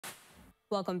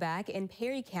Welcome back. In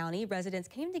Perry County, residents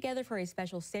came together for a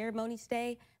special ceremony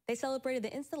today. They celebrated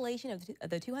the installation of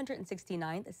the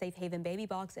 269th Safe Haven baby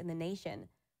box in the nation.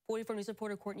 44 News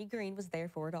reporter Courtney Green was there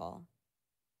for it all.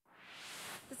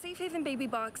 The Safe Haven baby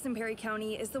box in Perry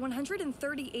County is the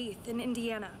 138th in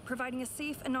Indiana, providing a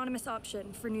safe, anonymous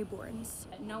option for newborns.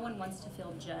 No one wants to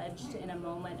feel judged in a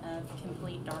moment of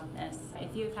complete darkness.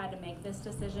 If you've had to make this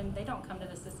decision, they don't come to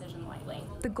this decision lightly.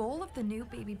 The goal of the new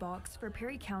baby box for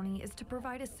Perry County is to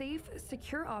provide a safe,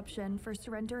 secure option for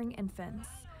surrendering infants,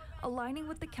 aligning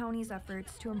with the county's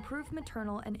efforts to improve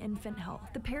maternal and infant health.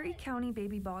 The Perry County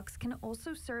baby box can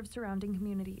also serve surrounding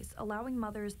communities, allowing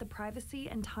mothers the privacy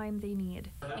and time they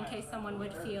need. In case someone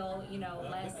would feel,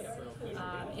 less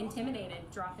intimidated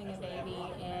dropping a baby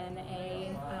in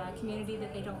a community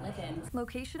that they don't live in.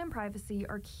 Location and privacy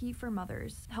are key for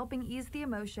mothers, helping ease the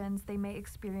emotions they may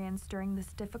experience during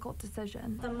this difficult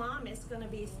decision. The mom is going to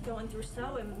be going through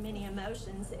so many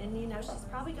emotions, and she's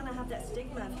probably going to have that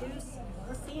stigma of who's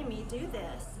seeing me do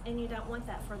this, and you don't want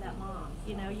that for that mom.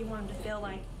 You want them to feel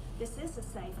like this is a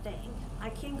safe thing. I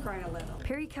can cry a little.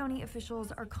 Perry County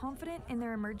officials are confident in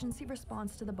their emergency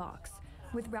response to the box,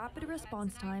 with rapid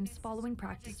response times following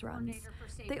practice runs.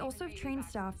 They also have trained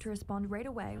staff to respond right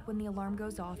away when the alarm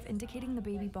goes off, indicating the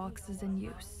baby box is in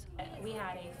use. We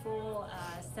had a full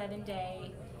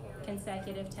 7-day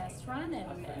consecutive test run,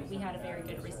 and we had a very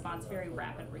good response, very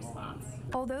rapid response.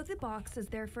 Although the box is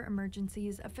there for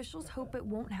emergencies, officials hope it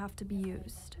won't have to be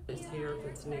used. It's here if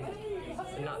it's needed,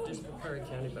 and not just for Perry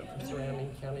County, but for surrounding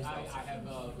counties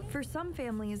also. For some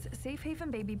families, Safe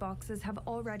Haven baby boxes have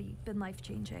already been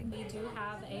life-changing. We do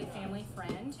have a family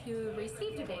friend who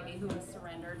received a baby who was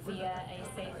surrendered via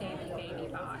a Safe Haven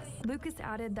baby box. Lucas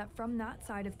added that from that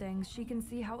side of things, she can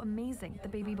see how amazing the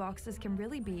baby boxes can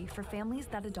really be for families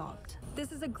that adopt.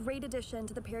 This is a great addition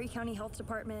to the Perry County Health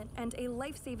Department and a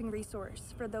life-saving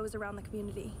resource for those around the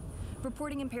community.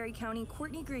 Reporting in Perry County,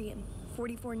 Courtney Green,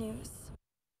 44 News.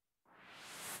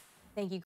 Thank you.